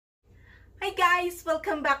Hi guys!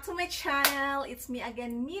 Welcome back to my channel. It's me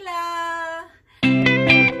again, Mila. For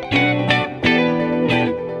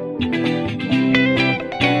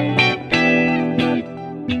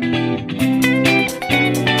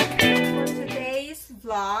today's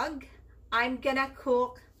vlog, I'm gonna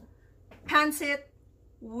cook pancit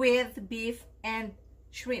with beef and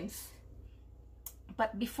shrimps.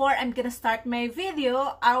 But before I'm gonna start my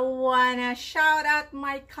video, I wanna shout out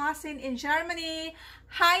my cousin in Germany.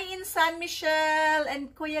 Hi in San Michel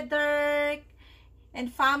and Kuya Dirk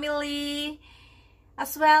and family,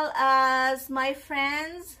 as well as my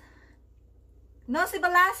friends Nosi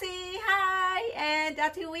Balasi, hi, and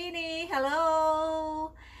Ati Winnie,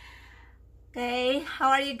 hello. Okay,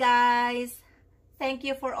 how are you guys? Thank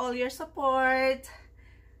you for all your support.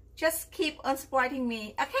 Just keep on supporting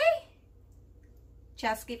me, okay?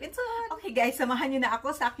 Just keep it on. Okay guys, samahan nyo na ako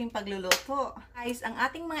sa aking pagluluto. Guys, ang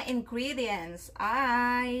ating mga ingredients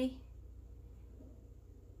ay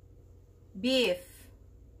beef,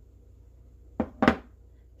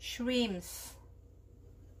 shrimps,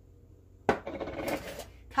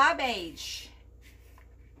 cabbage,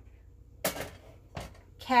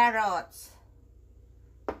 carrots,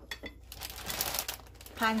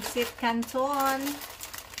 pancit canton,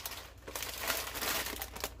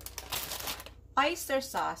 oyster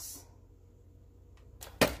sauce,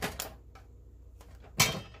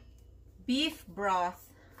 beef broth,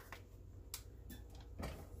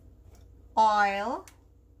 oil,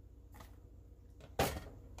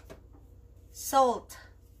 salt,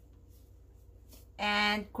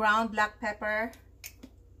 and ground black pepper,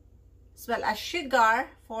 as well as sugar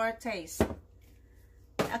for taste.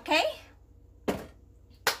 Okay?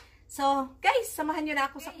 So, guys, samahan nyo na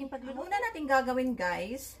ako sa aking pagluluto. Una natin gagawin,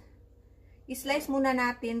 guys, i-slice muna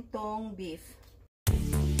natin tong beef.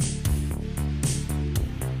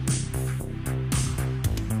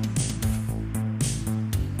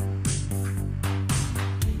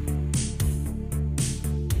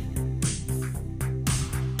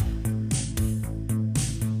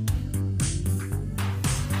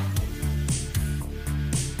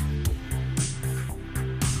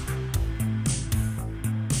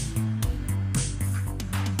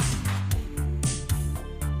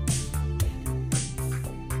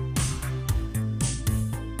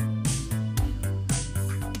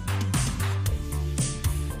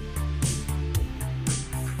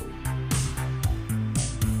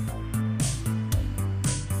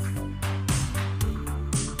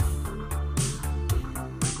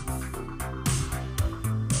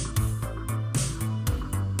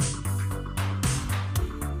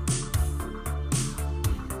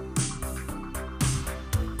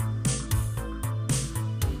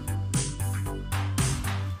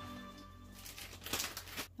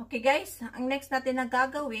 Okay guys, ang next natin na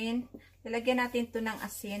gagawin, lalagyan natin ito ng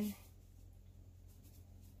asin.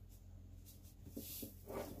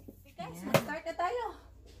 Okay guys, start na tayo.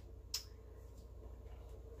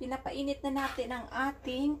 Pinapainit na natin ang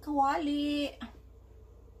ating kawali.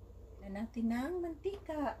 Lagyan natin ng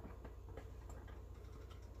mantika.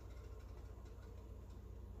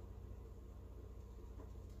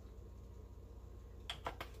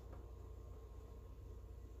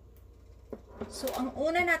 So, ang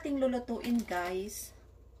una nating lulutuin, guys,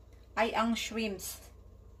 ay ang shrimps.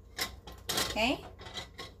 Okay?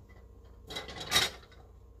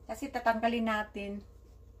 Kasi tatanggalin natin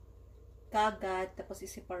kagad, tapos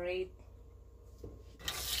i-separate.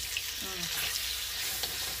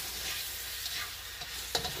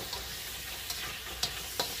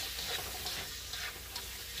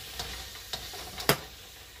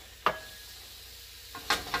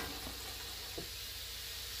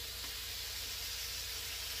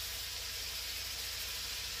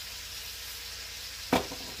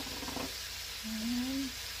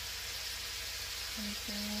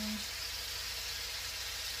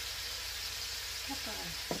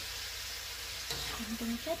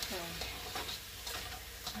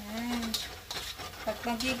 Ayan. Pag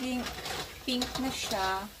magiging pink na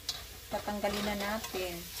siya, tatanggalin na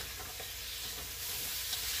natin.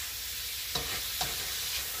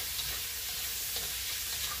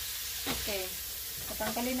 Okay.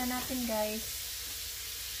 Tatanggalin na natin, guys.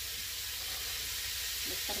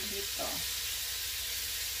 Basta dito.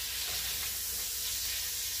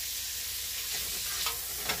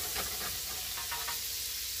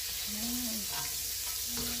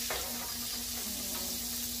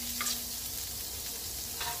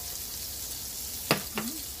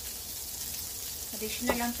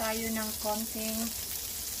 Additional lang tayo ng konting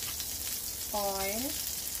oil.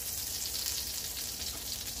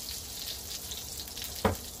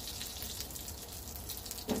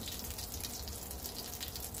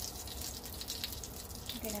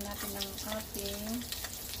 Lagyan na natin ang ating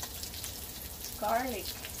garlic.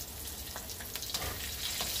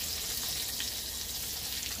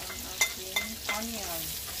 Ang ating onion.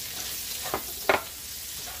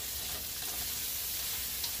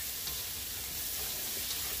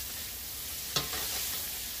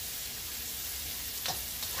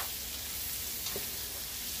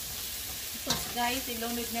 Tapos guys,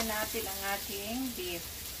 ilunod na natin ang ating beef.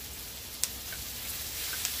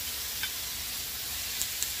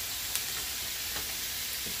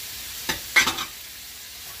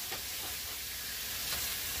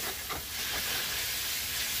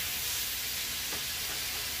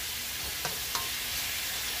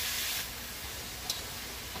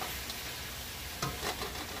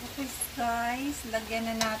 Guys, lagyan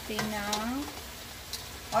na natin ng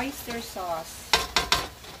oyster sauce.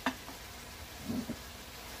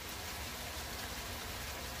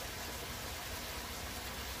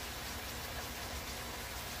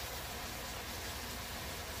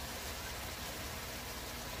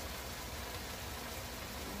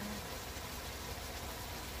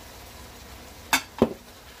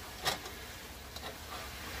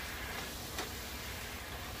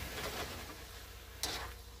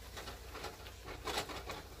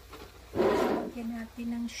 Lagyan natin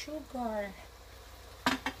ng sugar.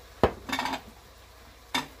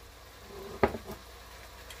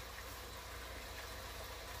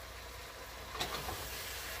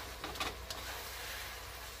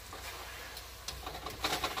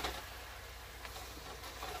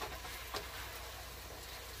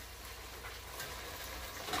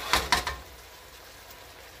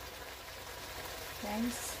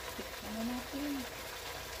 Guys, tikman na natin.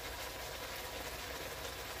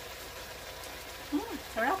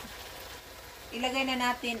 Sarap. Ilagay na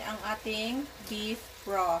natin ang ating beef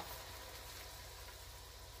broth.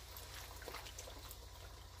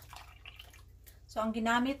 So, ang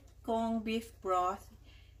ginamit kong beef broth,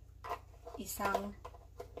 isang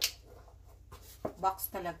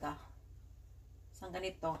box talaga. Isang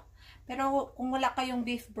ganito. Pero, kung wala kayong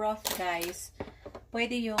beef broth, guys,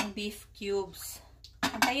 pwede yung beef cubes.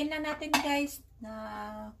 Antayin na natin, guys,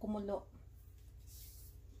 na kumulo.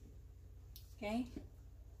 Okay?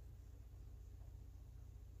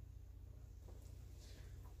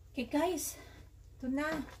 Okay guys, ito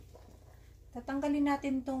na. Tatanggalin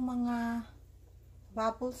natin itong mga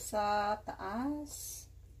bubbles sa taas.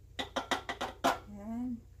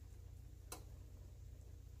 Ayan.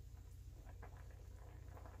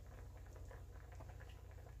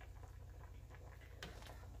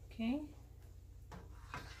 Okay.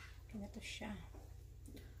 Ganito siya.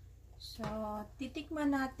 So,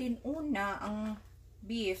 titikman natin una ang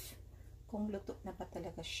beef kung luto na ba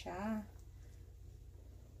talaga siya.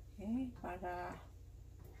 Okay, para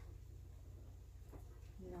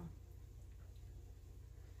no.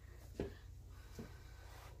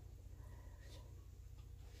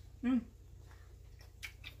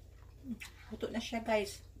 Luto na siya,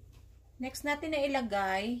 guys. Next natin na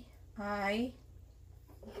ilagay ay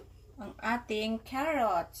ang ating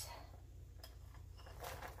carrots.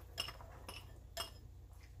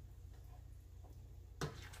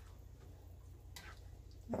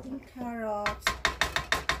 Ating carrots.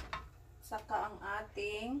 Saka ang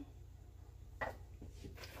ating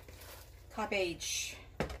cabbage.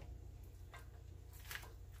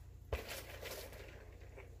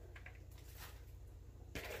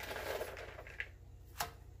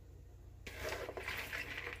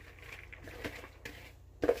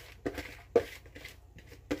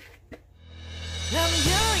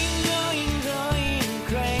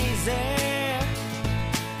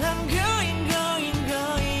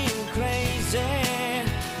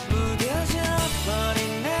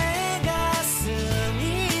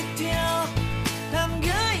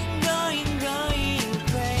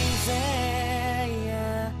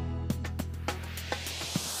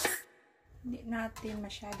 Natin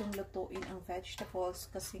masyadong lutuin ang vegetables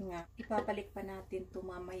kasi nga ipabalik pa natin ito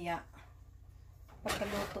mamaya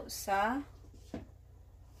pagkaluto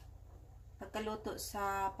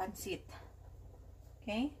sa pancit.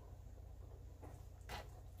 Okay?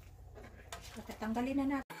 So, tatanggalin na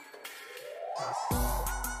natin.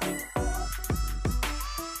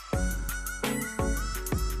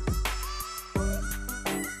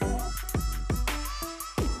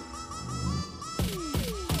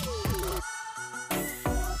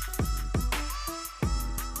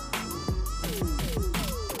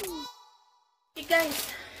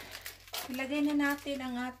 Guys, ilagay na natin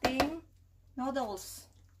ang ating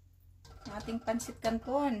noodles, ang ating pancit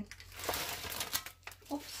canton.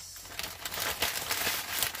 Oops.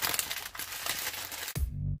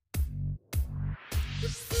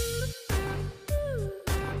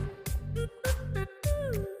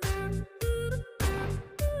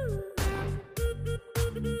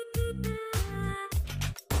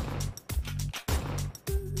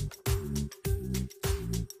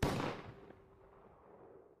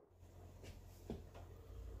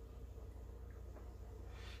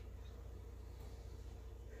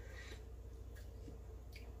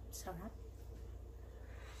 sarap.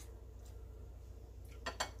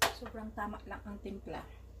 Sobrang tama lang ang timpla.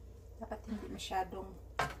 Dapat hindi masyadong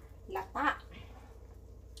lata.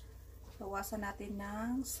 Bawasan natin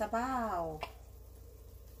ng sabaw.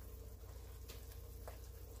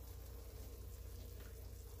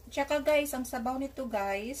 Tsaka guys, ang sabaw nito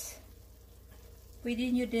guys,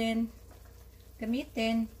 pwede nyo din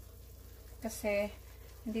gamitin kasi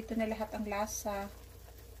nandito na lahat ang lasa.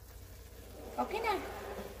 Okay na.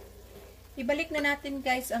 Ibalik na natin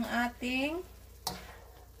guys ang ating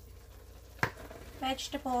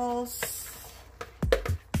vegetables.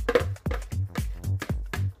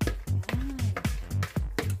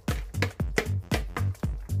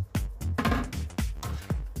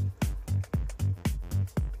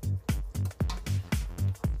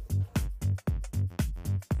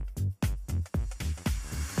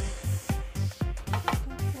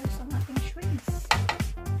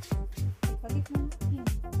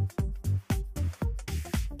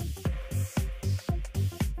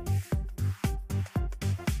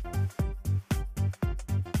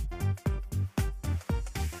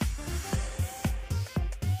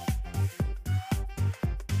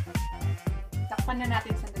 Takpan na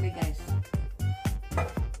natin sandali guys.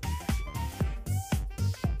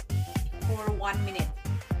 For 1 minute.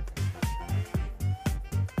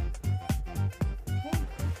 Okay.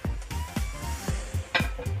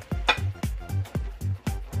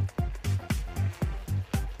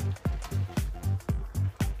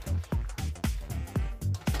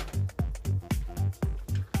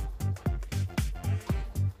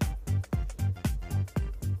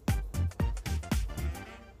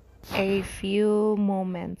 A few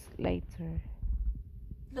moments later.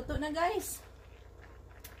 Luto na guys.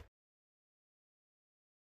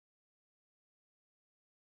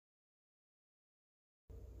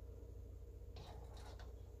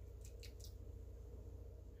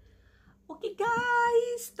 Okay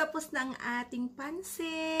guys, tapos na ang ating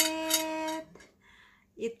pansit.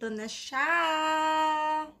 Ito na siya.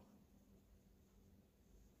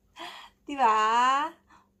 Diba?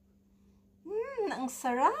 Ang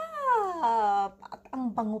sarap. At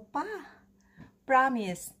ang bango pa.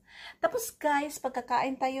 Promise. Tapos guys,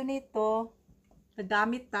 pagkakain tayo nito,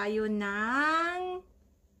 nagamit tayo ng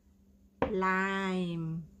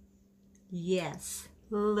lime. Yes.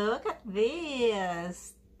 Look at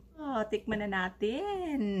this. Oh, tikman na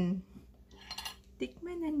natin.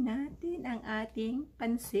 Tikman na natin ang ating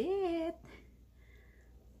pansit.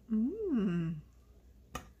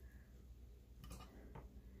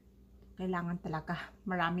 Kailangan talaga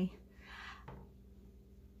marami.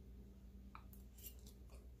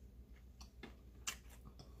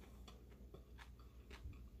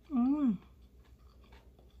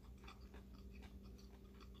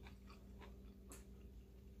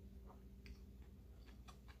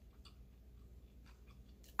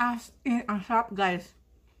 As in, ang sarap guys.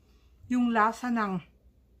 Yung lasa ng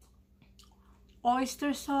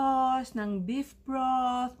oyster sauce, ng beef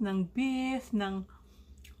broth, ng beef, ng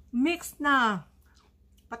mix na.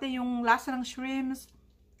 Pati yung lasa ng shrimps.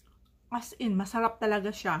 As in, masarap talaga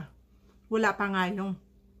siya. Wala pa nga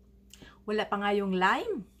yung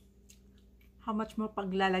lime. How much more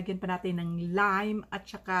paglalagyan pa natin ng lime at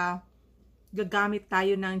saka gagamit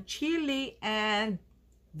tayo ng chili and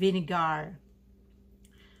vinegar.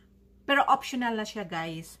 Pero optional na siya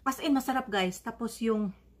guys. As in, masarap guys. Tapos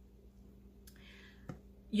yung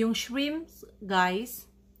shrimps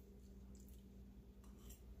guys,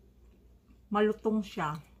 malutong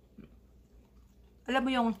siya. Alam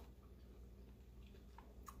mo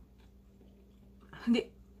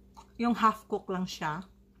yung half cook lang siya.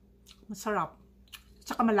 Masarap.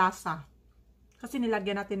 Tsaka malasa. Kasi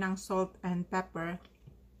nilagyan natin ng salt and pepper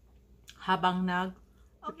habang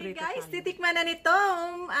okay guys, titikman na nito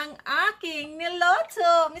ang aking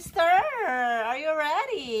niloto. Mister, are you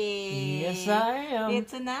ready? Yes, I am.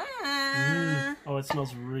 Ito na. Oh, it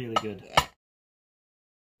smells really good.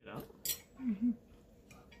 Yeah.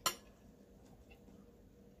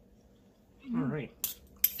 All right.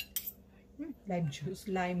 Lime juice,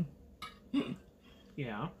 lime.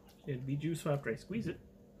 Yeah, it'd be juice after I squeeze it.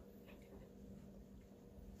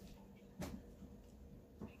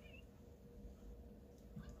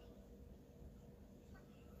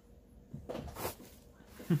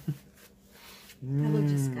 I will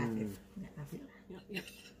just cut it. Yep.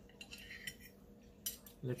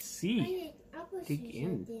 Let's see. Dig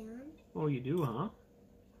in. Oh, you do, huh?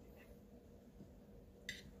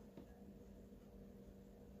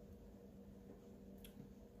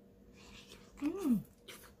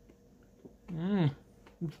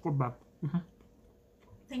 It's good, Bob.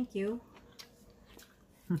 Thank you.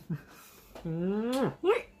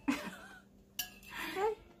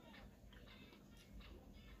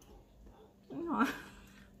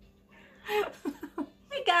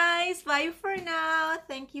 guys. Bye for now.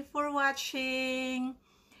 Thank you for watching.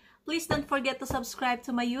 Please don't forget to subscribe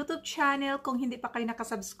to my YouTube channel kung hindi pa kayo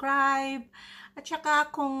nakasubscribe. At saka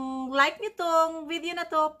kung like nyo tong video na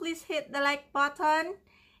to, please hit the like button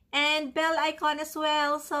and bell icon as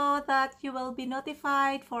well so that you will be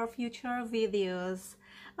notified for future videos.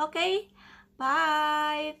 Okay?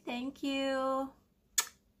 Bye! Thank you!